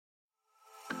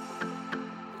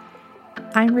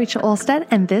I'm Rachel Olstead,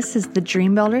 and this is the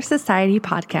Dream Builder Society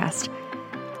podcast.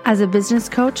 As a business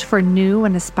coach for new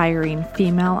and aspiring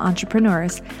female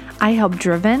entrepreneurs, I help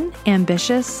driven,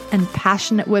 ambitious, and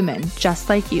passionate women just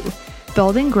like you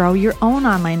build and grow your own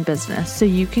online business so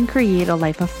you can create a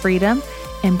life of freedom,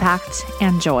 impact,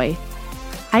 and joy.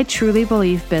 I truly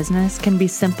believe business can be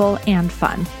simple and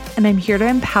fun, and I'm here to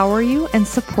empower you and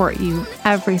support you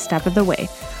every step of the way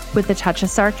with a touch of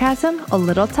sarcasm, a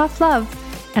little tough love,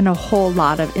 and a whole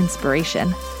lot of inspiration.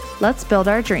 Let's build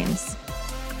our dreams.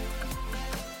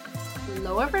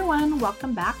 Hello, everyone.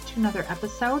 Welcome back to another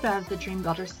episode of the Dream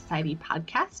Builder Society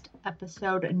podcast,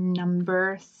 episode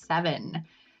number 7.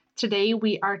 Today,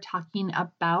 we are talking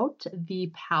about the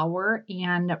power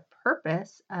and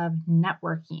purpose of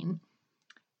networking.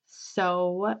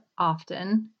 So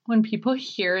often, when people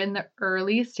hear in the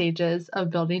early stages of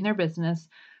building their business,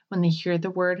 when they hear the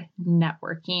word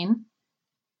networking,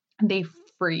 they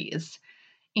freeze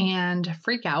and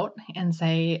freak out and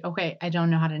say, okay, I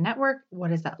don't know how to network. What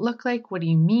does that look like? What do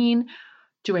you mean?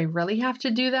 Do I really have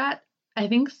to do that? I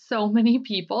think so many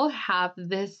people have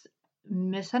this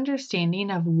misunderstanding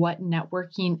of what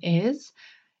networking is,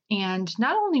 and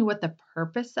not only what the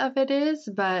purpose of it is,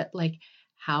 but like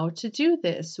how to do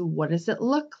this. What does it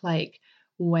look like?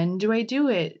 When do I do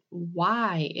it?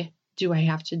 Why do I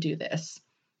have to do this?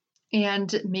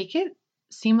 And make it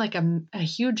seem like a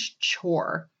huge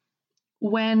chore,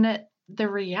 when the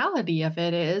reality of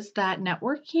it is that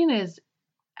networking is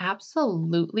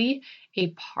absolutely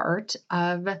a part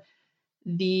of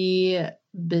the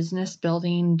business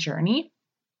building journey.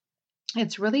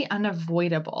 It's really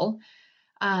unavoidable.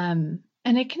 And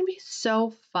it can be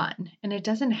so fun, and it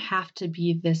doesn't have to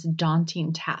be this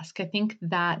daunting task. I think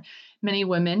that many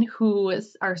women who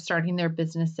are starting their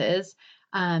businesses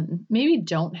maybe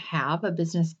don't have a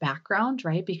business background,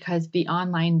 right? Because the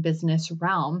online business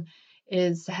realm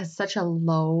has such a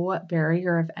low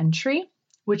barrier of entry,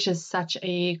 which is such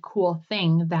a cool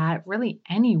thing that really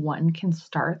anyone can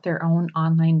start their own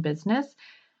online business.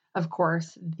 Of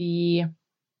course, the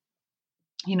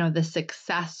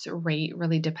success rate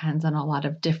really depends on a lot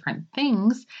of different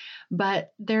things,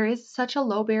 but there is such a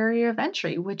low barrier of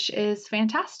entry, which is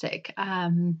fantastic.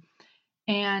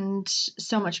 And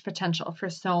so much potential for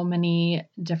so many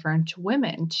different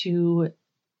women to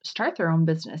start their own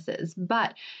businesses.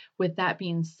 But with that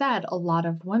being said, a lot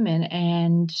of women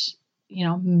and,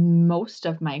 most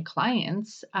of my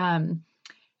clients,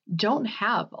 don't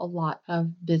have a lot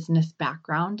of business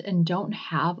background and don't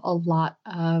have a lot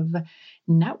of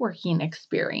networking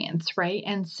experience, right?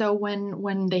 And so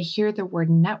when they hear the word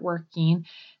networking,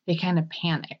 they kind of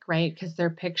panic, right? Because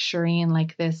they're picturing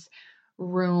like this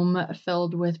room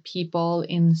filled with people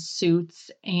in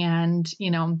suits, and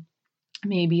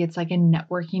maybe it's like a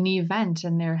networking event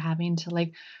and they're having to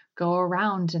like go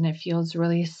around and it feels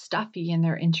really stuffy, and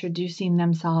they're introducing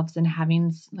themselves and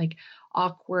having like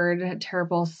awkward,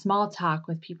 terrible small talk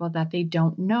with people that they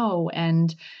don't know,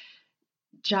 and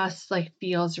just like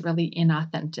feels really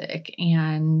inauthentic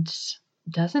and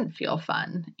doesn't feel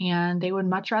fun. And they would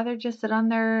much rather just sit on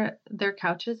their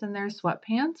couches in their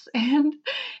sweatpants and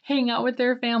hang out with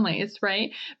their families,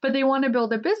 right? But they want to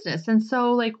build a business. And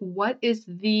so like, what is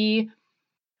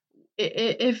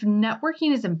if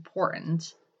networking is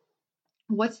important,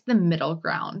 what's the middle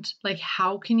ground? Like,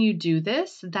 how can you do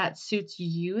this that suits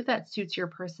you, that suits your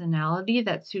personality,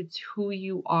 that suits who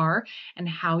you are and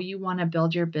how you want to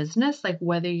build your business? Like,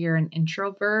 whether you're an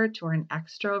introvert or an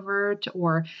extrovert,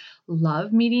 or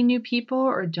love meeting new people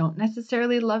or don't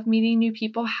necessarily love meeting new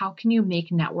people, how can you make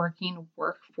networking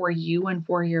work for you and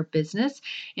for your business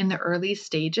in the early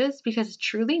stages? Because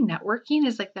truly, networking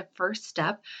is like the first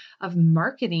step of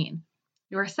marketing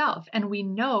yourself. And we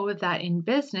know that in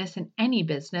business, in any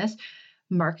business,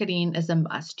 marketing is a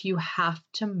must. You have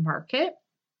to market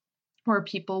or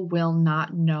people will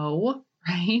not know,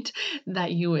 right,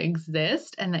 that you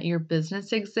exist and that your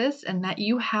business exists and that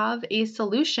you have a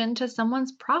solution to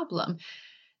someone's problem.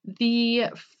 The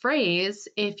phrase,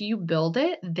 if you build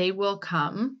it, they will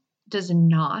come, does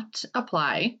not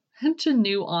apply to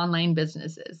new online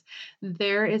businesses.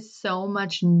 There is so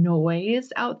much noise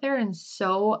out there and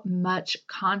so much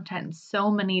content,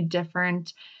 so many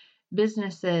different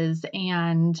businesses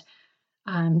and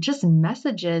just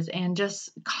messages and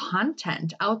just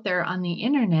content out there on the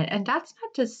internet. And that's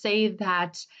not to say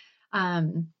that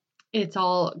it's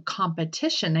all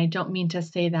competition. I don't mean to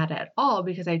say that at all,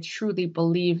 because I truly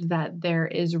believe that there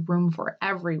is room for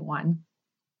everyone.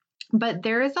 But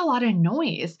there is a lot of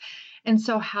noise. And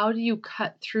so how do you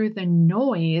cut through the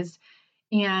noise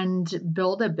and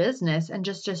build a business and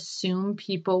just assume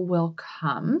people will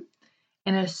come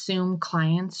and assume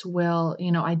clients will,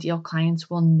 ideal clients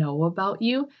will know about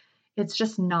you. It's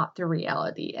just not the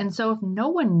reality. And so if no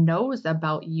one knows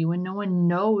about you and no one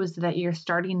knows that you're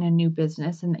starting a new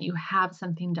business and that you have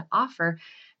something to offer,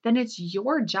 then it's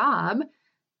your job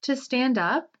to stand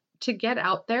up, to get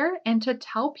out there and to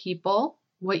tell people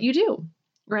what you do,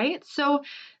 right? So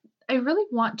I really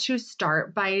want to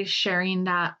start by sharing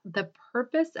that the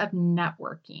purpose of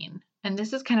networking, and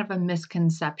this is kind of a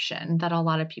misconception that a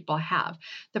lot of people have.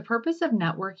 The purpose of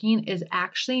networking is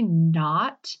actually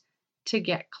not to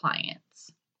get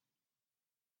clients.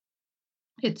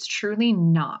 It's truly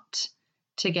not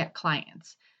to get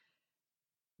clients.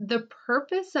 The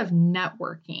purpose of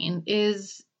networking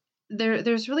is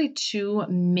there's really two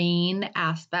main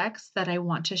aspects that I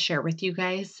want to share with you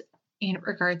guys in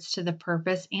regards to the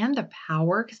purpose and the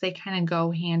power, because they kind of go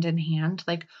hand in hand.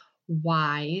 Like,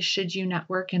 why should you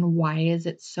network and why is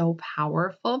it so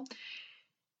powerful?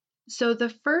 So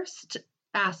the first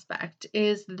aspect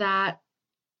is that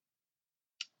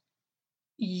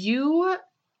you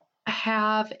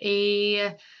have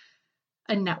a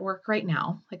network right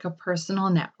now, like a personal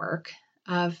network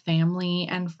of family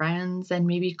and friends and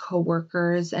maybe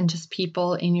coworkers and just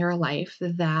people in your life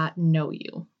that know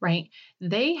you, right?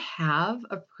 They have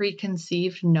a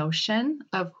preconceived notion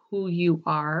of who you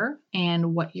are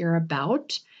and what you're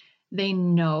about. They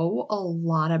know a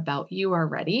lot about you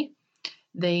already.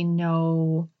 They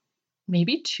know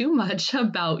maybe too much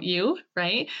about you,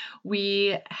 right?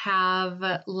 We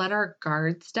have let our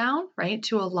guards down, right,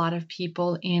 to a lot of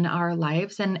people in our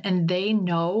lives, and they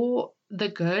know the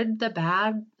good, the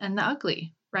bad, and the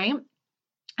ugly, right?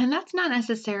 And that's not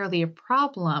necessarily a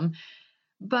problem,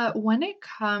 but when it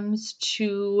comes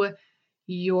to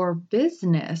your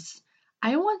business,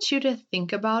 I want you to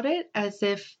think about it as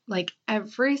if like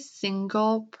every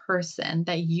single person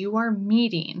that you are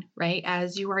meeting, right,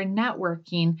 as you are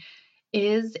networking,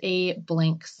 is a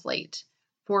blank slate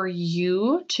for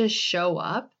you to show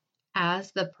up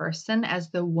as the person,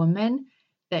 as the woman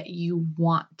that you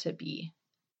want to be,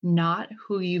 not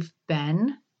who you've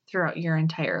been throughout your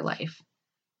entire life,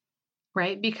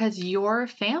 right? Because your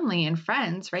family and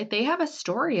friends, right, they have a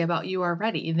story about you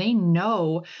already. They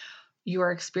know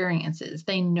your experiences,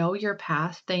 they know your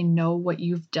past, they know what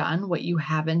you've done, what you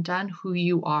haven't done, who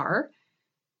you are.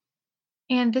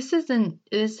 And this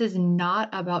is not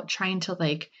about trying to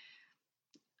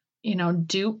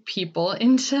dupe people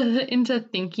into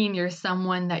thinking you're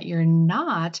someone that you're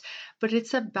not, but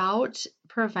it's about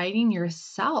providing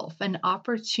yourself an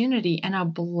opportunity and a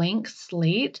blank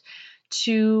slate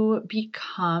to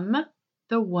become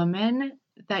the woman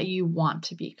that you want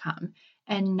to become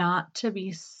and not to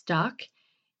be stuck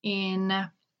in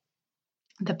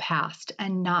the past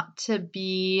and not to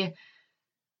be,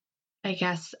 I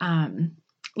guess,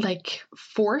 like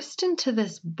forced into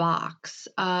this box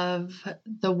of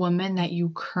the woman that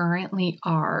you currently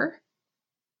are.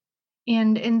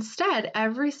 And instead,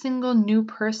 every single new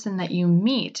person that you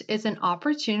meet is an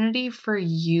opportunity for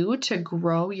you to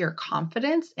grow your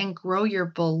confidence and grow your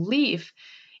belief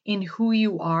in who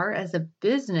you are as a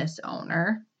business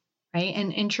owner, right?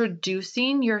 And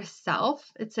introducing yourself,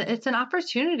 it's an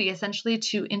opportunity essentially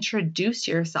to introduce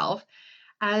yourself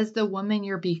as the woman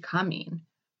you're becoming,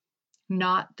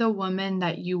 not the woman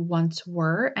that you once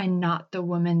were and not the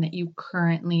woman that you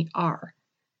currently are.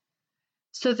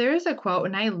 So there's a quote,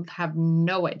 and I have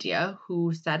no idea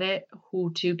who said it,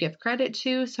 who to give credit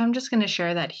to. So I'm just going to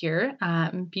share that here,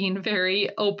 being very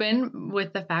open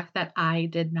with the fact that I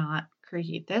did not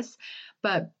create this.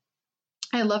 But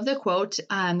I love the quote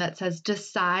that says,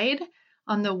 decide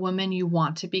on the woman you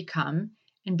want to become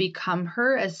and become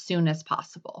her as soon as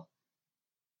possible.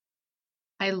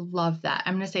 I love that.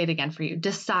 I'm going to say it again for you.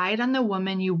 Decide on the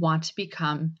woman you want to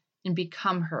become and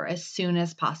become her as soon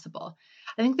as possible.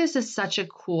 I think this is such a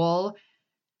cool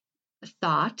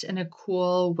thought and a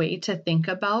cool way to think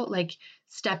about like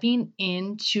stepping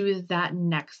into that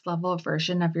next level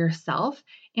version of yourself.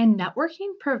 And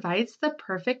networking provides the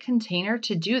perfect container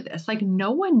to do this. Like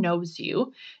no one knows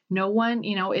you. No one,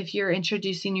 if you're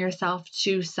introducing yourself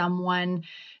to someone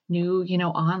new,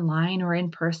 online or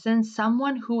in person,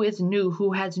 someone who is new,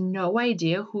 who has no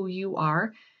idea who you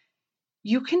are,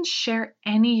 you can share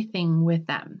anything with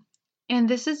them. And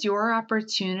this is your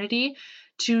opportunity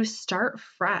to start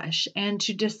fresh and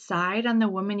to decide on the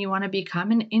woman you want to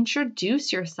become and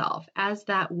introduce yourself as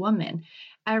that woman.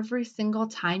 Every single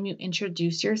time you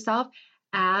introduce yourself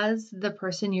as the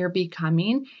person you're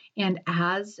becoming and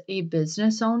as a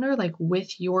business owner, like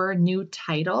with your new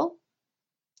title,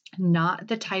 not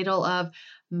the title of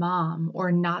mom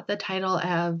or not the title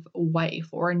of wife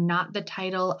or not the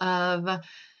title of,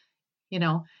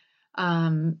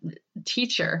 um,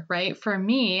 teacher, right? For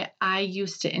me, I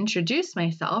used to introduce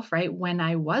myself, right? When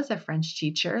I was a French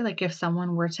teacher, like if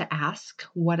someone were to ask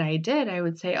what I did, I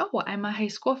would say, oh, I'm a high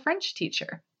school French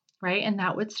teacher, right? And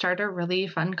that would start a really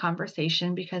fun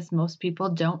conversation because most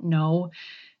people don't know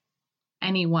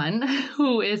anyone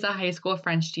who is a high school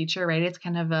French teacher, right? It's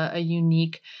kind of a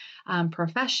unique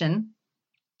profession.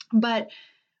 But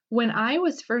when I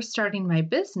was first starting my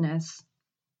business,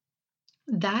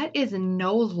 that is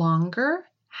no longer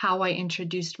how I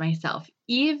introduced myself,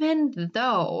 even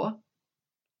though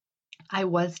I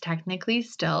was technically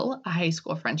still a high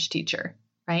school French teacher,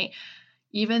 right?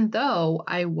 Even though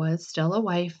I was still a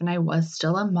wife and I was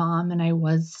still a mom and I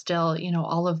was still,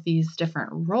 all of these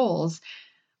different roles.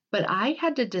 But I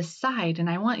had to decide, and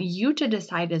I want you to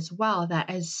decide as well, that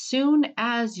as soon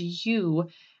as you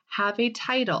have a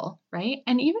title, right?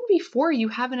 And even before you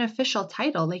have an official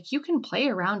title, like you can play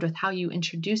around with how you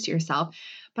introduce yourself,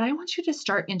 but I want you to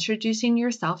start introducing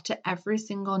yourself to every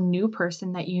single new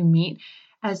person that you meet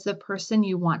as the person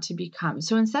you want to become.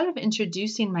 So instead of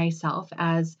introducing myself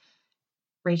as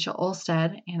Rachel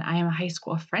Olsted and I am a high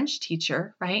school French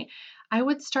teacher, right? I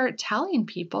would start telling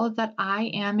people that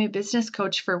I am a business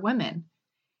coach for women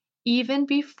even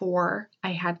before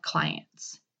I had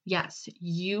clients. Yes,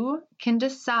 you can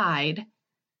decide.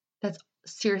 That's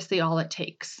seriously all it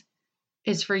takes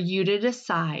is for you to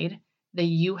decide that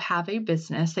you have a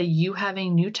business, that you have a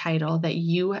new title, that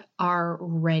you are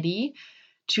ready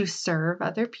to serve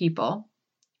other people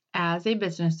as a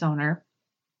business owner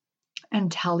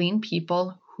and telling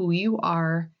people who you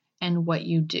are and what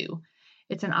you do.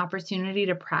 It's an opportunity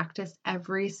to practice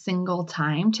every single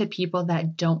time to people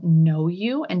that don't know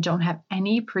you and don't have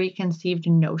any preconceived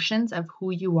notions of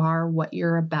who you are, what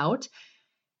you're about.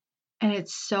 And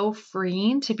it's so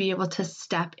freeing to be able to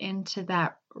step into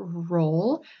that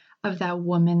role of that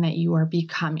woman that you are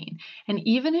becoming. And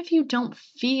even if you don't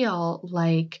feel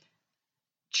like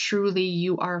truly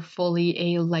you are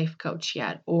fully a life coach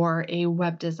yet, or a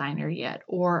web designer yet,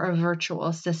 or a virtual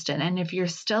assistant, and if you're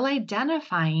still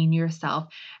identifying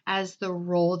yourself as the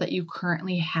role that you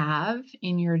currently have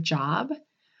in your job,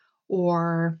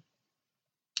 or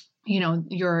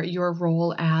your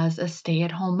role as a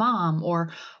stay-at-home mom,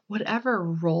 or whatever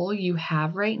role you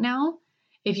have right now,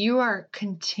 if you are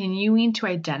continuing to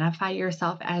identify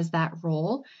yourself as that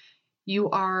role, you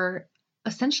are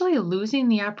essentially losing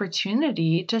the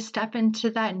opportunity to step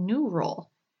into that new role.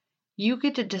 You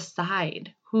get to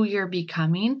decide who you're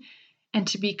becoming, and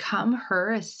to become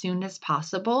her as soon as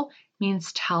possible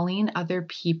means telling other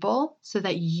people so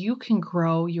that you can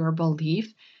grow your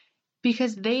belief,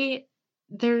 because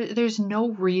there's no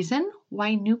reason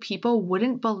why new people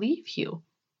wouldn't believe you.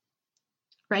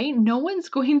 Right? No one's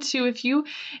going to, if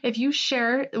you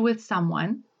share with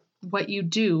someone what you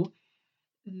do,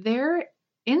 their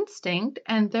instinct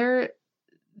and their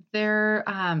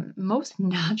most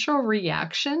natural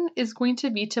reaction is going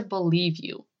to be to believe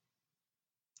you,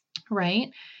 right?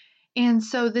 And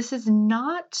so this is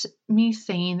not me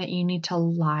saying that you need to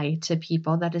lie to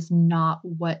people. That is not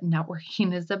what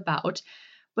networking is about,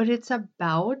 but it's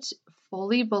about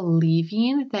fully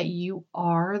believing that you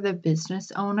are the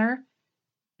business owner,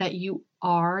 that you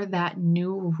are that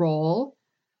new role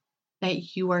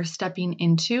that you are stepping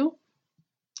into,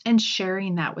 and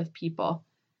sharing that with people.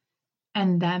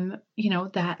 And them,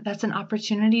 that's an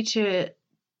opportunity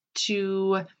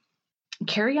to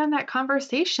carry on that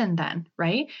conversation then,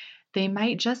 right? They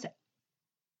might just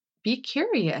be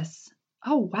curious.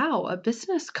 Oh, wow, a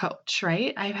business coach,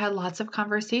 right? I've had lots of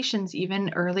conversations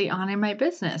even early on in my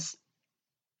business.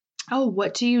 Oh,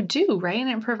 what do you do, right? And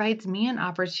it provides me an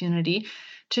opportunity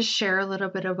to share a little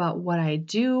bit about what I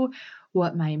do,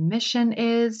 what my mission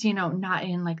is, not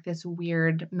in like this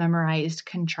weird memorized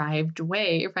contrived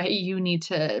way, right? You need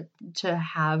to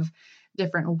have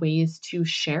different ways to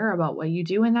share about what you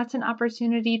do, and that's an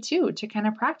opportunity too to kind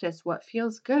of practice what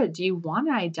feels good. Do you want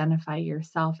to identify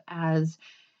yourself as,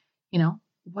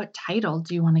 what title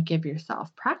do you want to give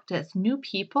yourself? Practice new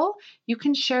people. You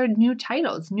can share new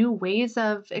titles, new ways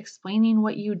of explaining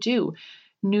what you do,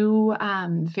 new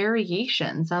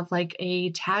variations of like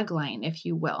a tagline, if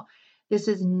you will. This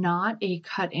is not a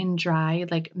cut and dry,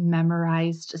 like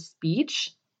memorized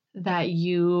speech that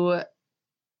you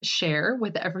share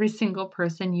with every single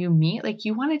person you meet. Like,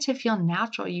 you want it to feel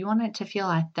natural, you want it to feel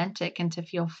authentic and to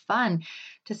feel fun,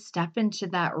 to step into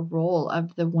that role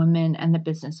of the woman and the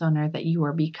business owner that you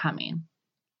are becoming.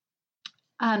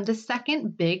 The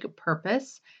second big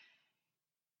purpose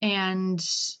and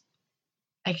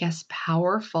I guess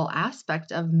powerful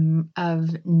aspect of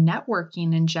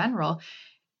networking in general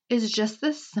is just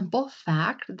the simple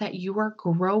fact that you are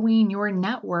growing your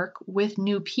network with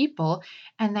new people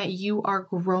and that you are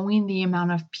growing the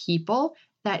amount of people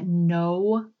that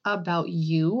know about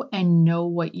you and know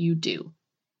what you do.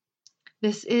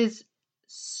 This is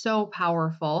so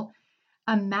powerful.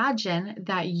 Imagine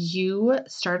that you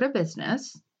start a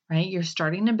business, right? You're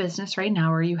starting a business right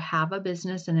now, or you have a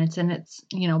business and it's in its,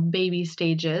 baby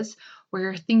stages, where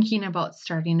you're thinking about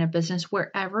starting a business,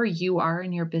 wherever you are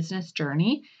in your business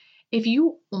journey. If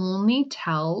you only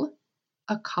tell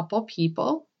a couple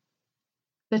people,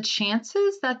 the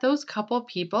chances that those couple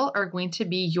people are going to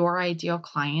be your ideal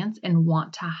clients and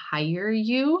want to hire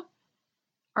you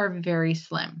are very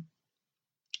slim.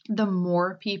 The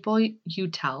more people you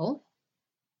tell,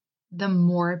 the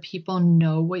more people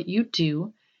know what you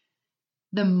do,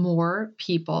 the more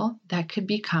people that could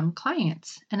become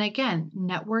clients. And again,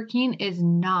 networking is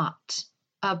not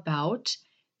about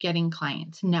getting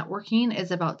clients. Networking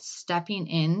is about stepping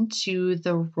into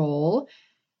the role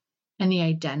and the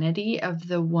identity of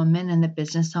the woman and the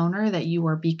business owner that you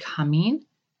are becoming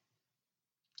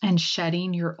and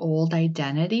shedding your old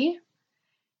identity.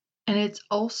 And it's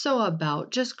also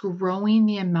about just growing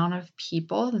the amount of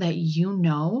people that you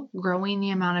know, growing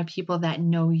the amount of people that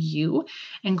know you,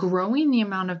 and growing the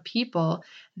amount of people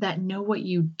that know what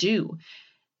you do.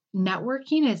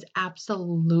 Networking is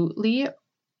absolutely,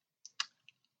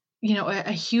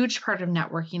 a huge part of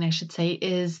networking, I should say,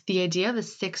 is the idea of the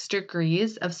 6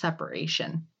 degrees of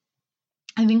separation.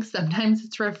 I think sometimes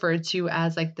it's referred to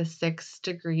as like the 6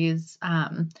 degrees,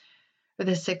 or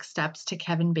the 6 steps to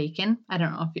Kevin Bacon. I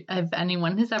don't know if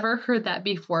anyone has ever heard that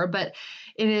before, but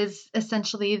it is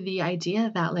essentially the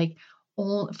idea that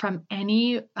from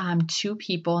any 2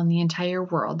 people in the entire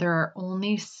world, there are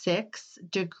only 6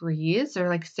 degrees,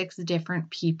 or 6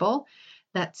 different people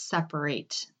that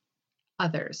separate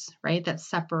others, right? That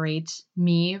separate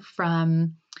me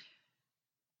from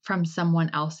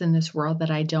someone else in this world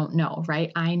that I don't know,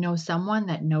 right? I know someone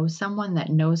that knows someone that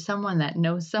knows someone that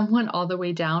knows someone, all the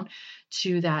way down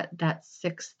to that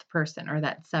 6th person, or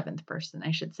that 7th person,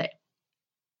 I should say.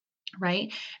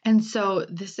 Right? And so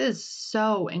this is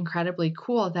so incredibly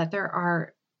cool that there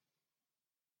are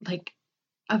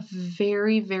a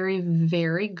very, very,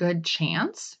 very good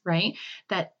chance, right?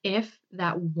 That if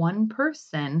that one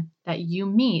person that you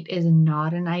meet is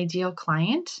not an ideal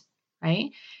client,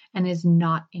 right? And is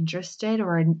not interested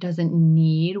or doesn't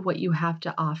need what you have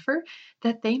to offer,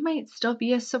 that they might still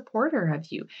be a supporter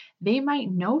of you. They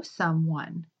might know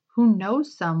someone who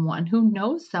knows someone who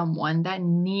knows someone that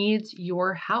needs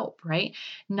your help, right?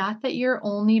 Not that you're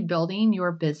only building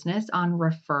your business on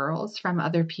referrals from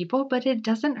other people, but it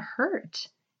doesn't hurt.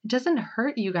 It doesn't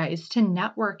hurt, you guys, to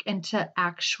network and to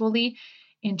actually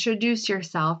introduce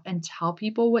yourself and tell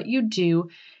people what you do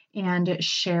and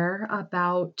share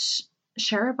about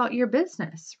your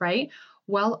business, right?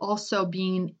 While also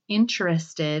being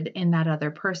interested in that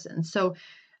other person. So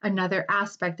another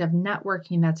aspect of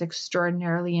networking that's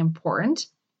extraordinarily important,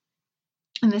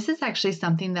 and this is actually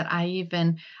something that I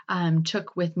even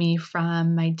took with me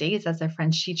from my days as a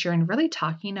French teacher, and really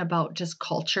talking about just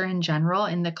culture in general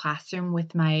in the classroom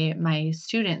with my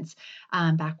students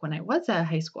back when I was a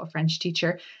high school French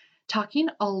teacher, talking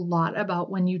a lot about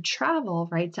when you travel,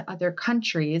 right, to other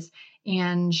countries,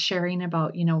 and sharing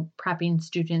about, prepping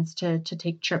students to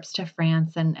take trips to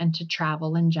France and to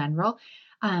travel in general.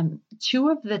 2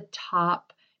 of the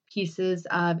top pieces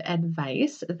of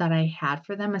advice that I had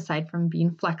for them, aside from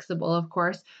being flexible, of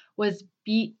course, was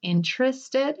be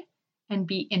interested and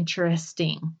be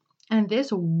interesting. And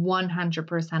this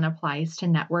 100% applies to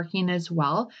networking as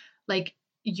well.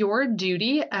 Your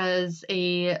duty as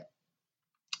a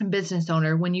business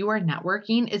owner when you are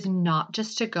networking is not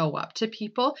just to go up to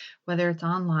people, whether it's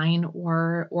online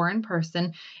or in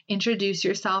person, introduce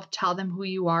yourself, tell them who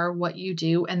you are, what you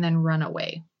do, and then run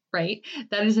away. Right?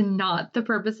 That is not the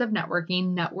purpose of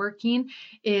networking. Networking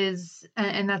is,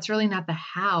 and that's really not the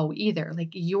how either.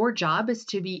 Your job is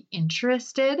to be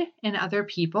interested in other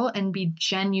people and be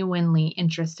genuinely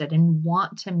interested and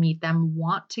want to meet them,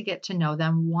 want to get to know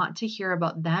them, want to hear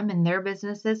about them and their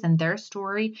businesses and their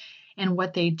story and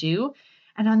what they do.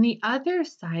 And on the other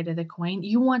side of the coin,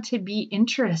 you want to be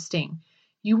interesting.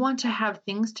 You want to have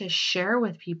things to share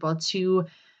with people, to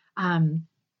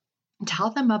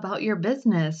tell them about your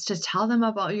business, to tell them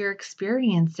about your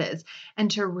experiences,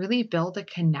 and to really build a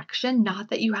connection.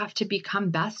 Not that you have to become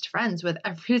best friends with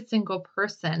every single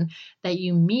person that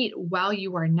you meet while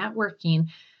you are networking,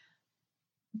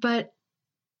 but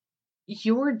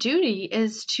your duty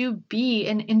is to be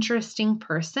an interesting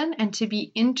person and to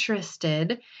be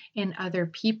interested in other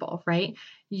people, right?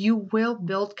 You will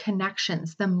build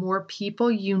connections. The more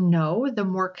people you know, the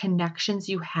more connections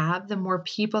you have, the more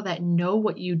people that know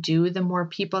what you do, the more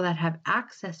people that have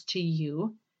access to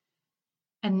you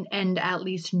and at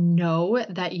least know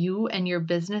that you and your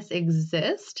business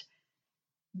exist,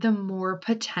 the more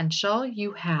potential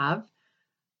you have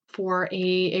for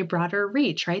a broader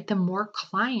reach, right? The more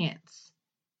clients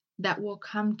that will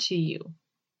come to you.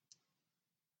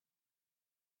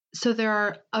 So there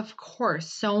are, of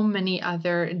course, so many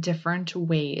other different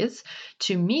ways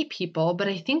to meet people, but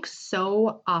I think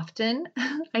so often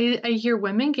I hear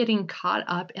women getting caught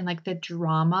up in like the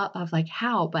drama of like,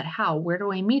 how, where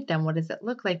do I meet them? What does it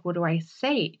look like? What do I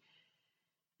say?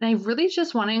 And I really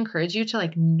just want to encourage you to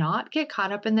like not get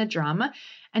caught up in the drama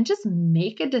and just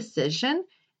make a decision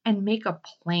and make a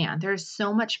plan. There's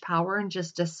so much power in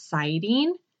just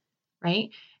deciding,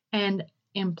 right? And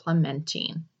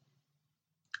implementing.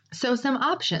 So some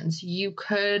options, you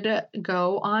could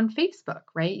go on Facebook,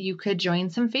 right? You could join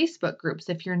some Facebook groups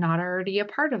if you're not already a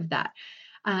part of that.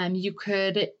 You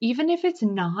could, even if it's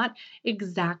not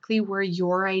exactly where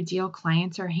your ideal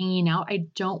clients are hanging out, I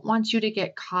don't want you to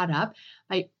get caught up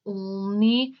by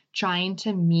only trying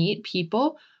to meet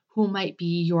people who might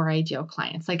be your ideal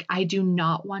clients. Like, I do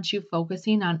not want you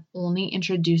focusing on only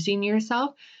introducing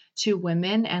yourself to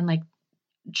women and like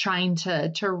trying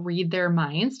to read their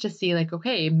minds to see like,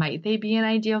 okay, might they be an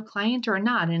ideal client or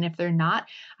not? And if they're not,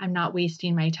 I'm not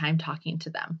wasting my time talking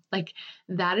to them. Like,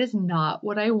 that is not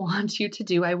what I want you to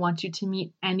do. I want you to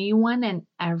meet anyone and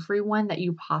everyone that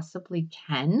you possibly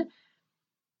can,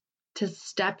 to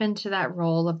step into that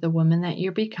role of the woman that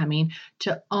you're becoming,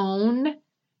 to own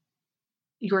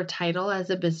your title as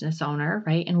a business owner,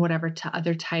 right? And whatever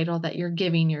other title that you're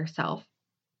giving yourself,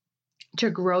 to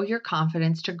grow your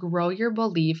confidence, to grow your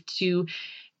belief, to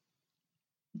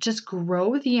just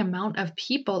grow the amount of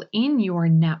people in your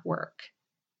network,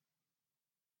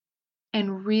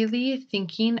 and really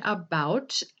thinking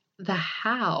about the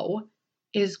how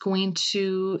is going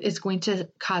to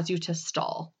cause you to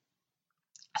stall.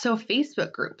 So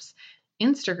Facebook groups,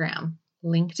 Instagram,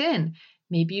 LinkedIn,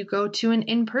 maybe you go to an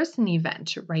in-person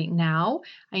event. Right now,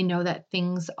 I know that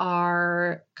things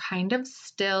are kind of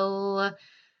still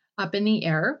up in the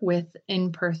air with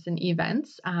in-person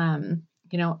events.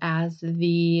 As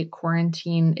the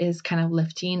quarantine is kind of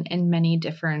lifting in many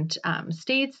different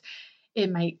states,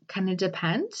 it might kind of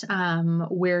depend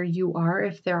where you are,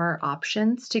 if there are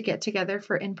options to get together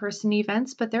for in-person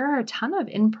events, but there are a ton of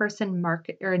in-person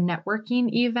market or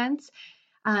networking events.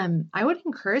 I would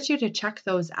encourage you to check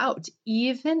those out,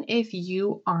 even if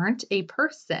you aren't a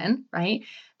person, right,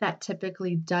 that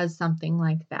typically does something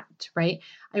like that, right?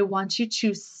 I want you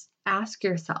to ask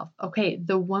yourself, okay,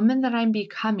 the woman that I'm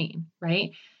becoming,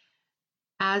 right,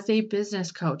 as a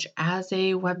business coach, as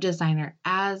a web designer,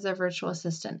 as a virtual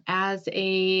assistant, as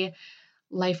a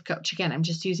life coach. Again, I'm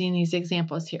just using these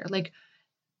examples here. Like,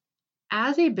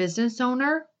 as a business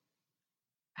owner,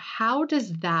 how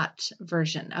does that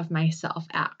version of myself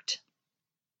act?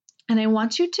 And I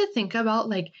want you to think about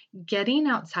like getting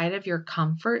outside of your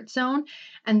comfort zone.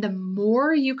 And the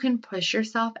more you can push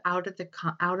yourself out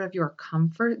of your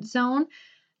comfort zone,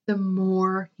 the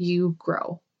more you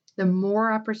grow, the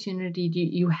more opportunity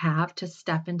you have to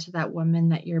step into that woman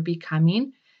that you're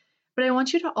becoming. But I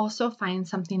want you to also find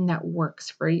something that works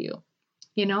for you.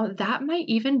 That might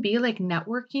even be like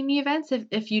networking events.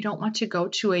 If you don't want to go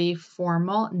to a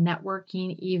formal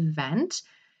networking event,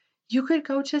 you could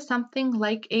go to something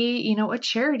like a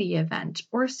charity event,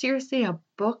 or seriously a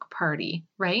book party,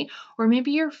 right? Or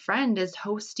maybe your friend is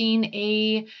hosting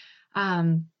a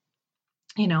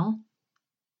you know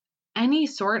any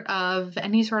sort of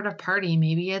party.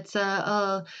 Maybe it's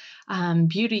a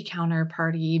beauty counter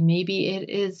party. Maybe it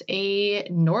is a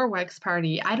Norwex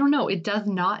party. I don't know. It does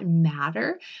not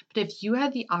matter. But if you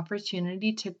have the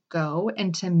opportunity to go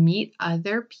and to meet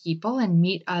other people and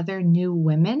meet other new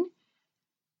women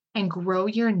and grow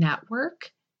your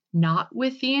network, not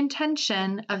with the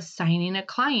intention of signing a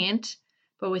client,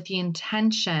 but with the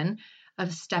intention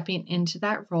of stepping into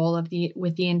that role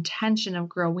with the intention of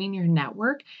growing your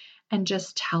network and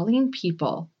just telling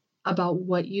people about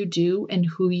what you do and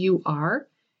who you are,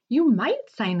 you might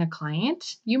sign a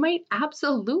client. You might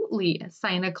absolutely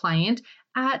sign a client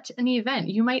at an event.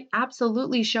 You might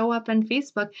absolutely show up on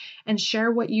Facebook and share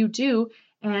what you do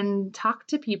and talk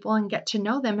to people and get to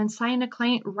know them and sign a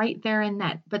client right there and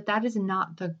then. But that is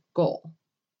not the goal,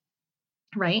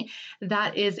 right?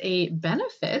 That is a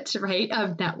benefit, right,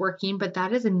 of networking, but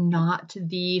that is not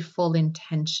the full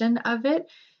intention of it.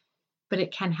 but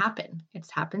it can happen.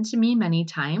 It's happened to me many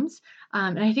times.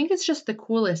 And I think it's just the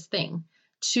coolest thing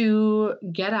to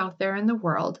get out there in the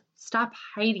world, stop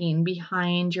hiding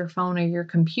behind your phone or your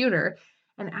computer,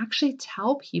 and actually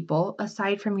tell people,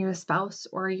 aside from your spouse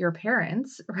or your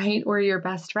parents, right, or your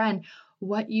best friend,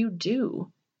 what you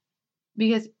do.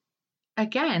 Because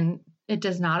again, it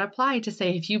does not apply to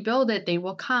say if you build it, they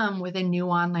will come with a new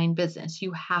online business.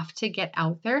 You have to get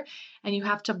out there and you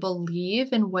have to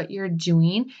believe in what you're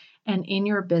doing and in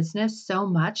your business so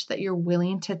much that you're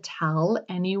willing to tell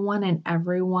anyone and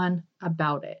everyone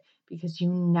about it, because you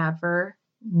never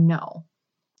know.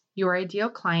 Your ideal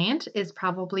client is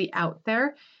probably out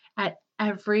there at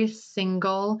every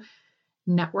single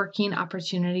networking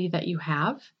opportunity that you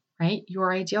have, right?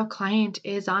 Your ideal client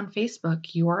is on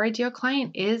Facebook. Your ideal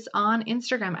client is on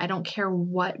Instagram. I don't care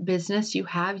what business you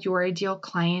have, your ideal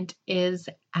client is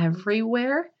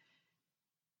everywhere.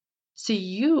 So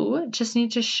you just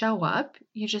need to show up.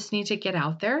 You just need to get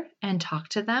out there and talk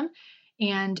to them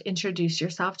and introduce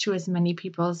yourself to as many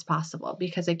people as possible.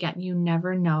 Because again, you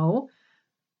never know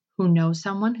who knows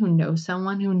someone who knows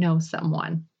someone who knows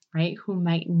someone, right? Who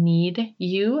might need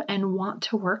you and want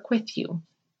to work with you.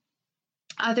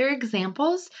 Other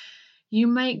examples, you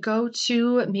might go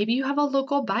to, maybe you have a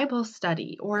local Bible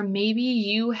study, or maybe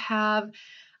you have,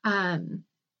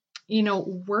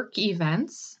 work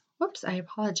events. Whoops, I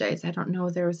apologize. I don't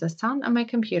know. There was a sound on my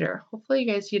computer. Hopefully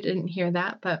you didn't hear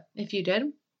that, but if you did,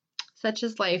 such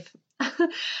is life.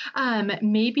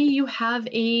 Maybe you have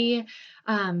a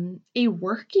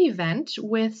work event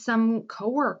with some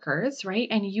coworkers, right?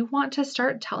 And you want to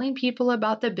start telling people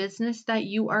about the business that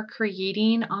you are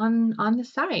creating on the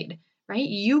side, right?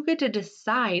 You get to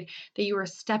decide that you are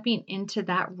stepping into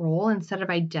that role instead of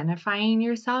identifying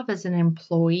yourself as an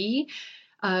employee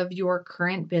of your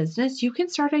current business. You can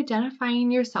start identifying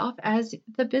yourself as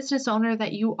the business owner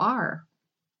that you are.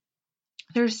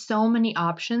 There's so many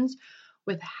options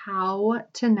with how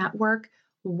to network,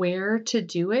 where to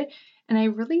do it. And I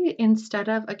really, instead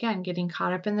of, again, getting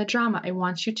caught up in the drama, I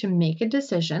want you to make a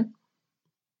decision.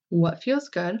 What feels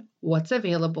good? What's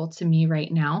available to me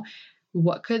right now?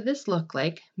 What could this look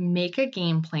like? Make a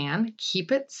game plan,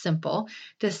 keep it simple,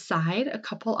 decide a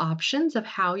couple options of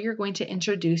how you're going to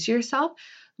introduce yourself,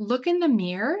 look in the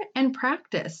mirror and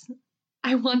practice.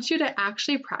 I want you to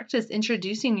actually practice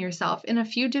introducing yourself in a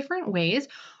few different ways,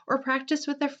 or practice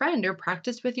with a friend, or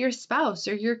practice with your spouse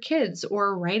or your kids,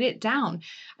 or write it down.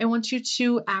 I want you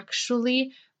to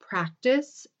actually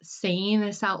practice saying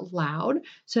this out loud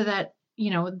so that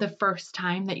the first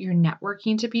time that you're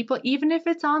networking to people, even if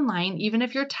it's online, even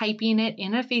if you're typing it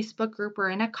in a Facebook group or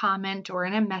in a comment or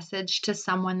in a message to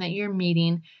someone that you're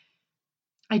meeting,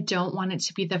 I don't want it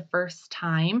to be the first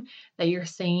time that you're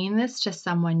saying this to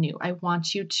someone new. I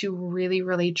want you to really,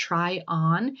 really try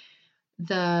on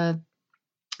the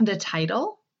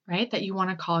title, right, that you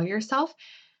want to call yourself,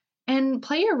 and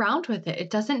play around with it. It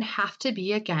doesn't have to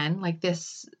be, again, like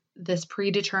this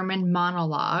predetermined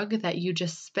monologue that you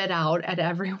just spit out at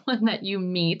everyone that you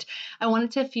meet. I want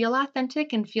it to feel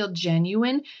authentic and feel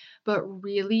genuine, but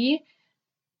really,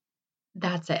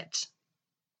 that's it.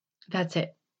 That's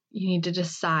it. You need to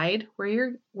decide where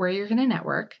you're going to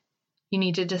network. You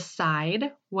need to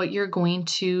decide what you're going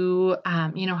to,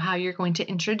 how you're going to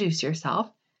introduce yourself,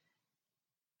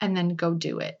 and then go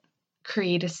do it.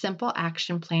 Create a simple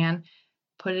action plan,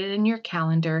 put it in your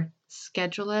calendar,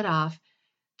 schedule it off,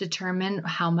 determine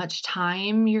how much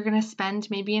time you're going to spend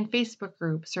maybe in Facebook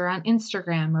groups or on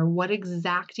Instagram, or what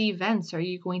exact events are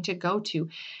you going to go to.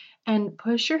 And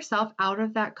push yourself out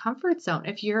of that comfort zone.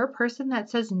 If you're a person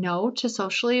that says no to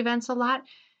social events a lot,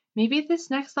 maybe this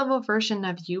next level version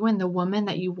of you and the woman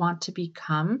that you want to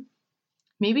become,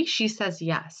 maybe she says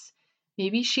yes.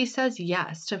 Maybe she says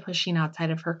yes to pushing outside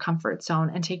of her comfort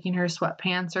zone and taking her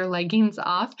sweatpants or leggings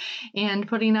off and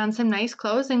putting on some nice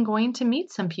clothes and going to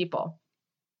meet some people.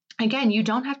 Again, you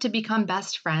don't have to become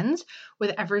best friends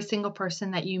with every single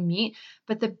person that you meet,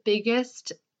 but the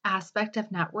biggest aspect of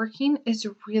networking is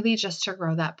really just to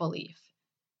grow that belief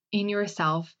in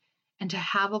yourself and to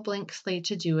have a blank slate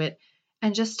to do it,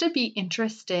 and just to be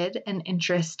interested and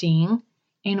interesting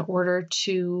in order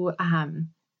to,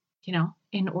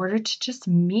 in order to just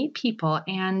meet people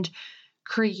and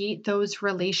create those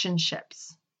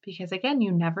relationships. Because again,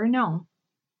 you never know.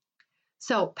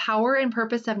 So power and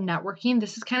purpose of networking,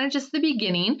 this is kind of just the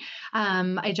beginning.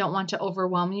 I don't want to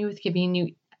overwhelm you with giving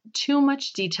you too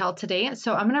much detail today.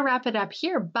 So I'm going to wrap it up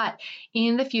here, but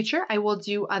in the future, I will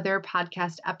do other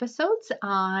podcast episodes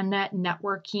on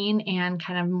networking and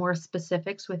kind of more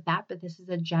specifics with that, but this is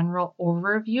a general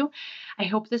overview. I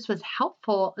hope this was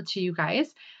helpful to you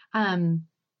guys.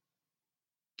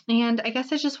 And I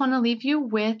guess I just want to leave you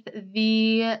with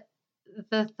the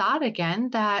thought again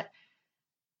that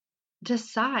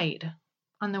decide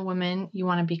on the woman you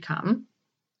want to become.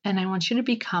 And I want you to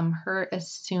become her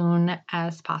as soon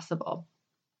as possible.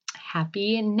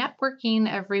 Happy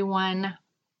networking, everyone.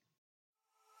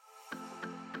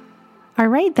 All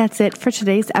right, that's it for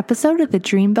today's episode of the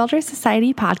Dream Builder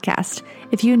Society podcast.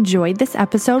 If you enjoyed this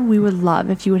episode, we would love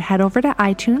if you would head over to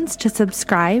iTunes to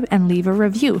subscribe and leave a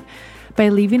review. By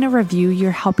leaving a review,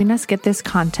 you're helping us get this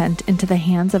content into the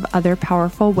hands of other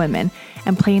powerful women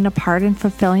and playing a part in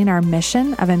fulfilling our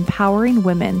mission of empowering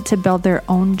women to build their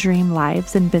own dream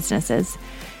lives and businesses.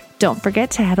 Don't forget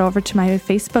to head over to my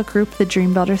Facebook group, the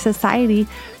Dream Builder Society,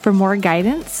 for more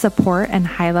guidance, support, and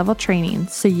high-level training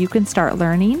so you can start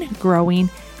learning, growing,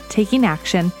 taking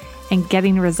action, and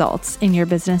getting results in your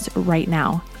business right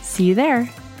now. See you there.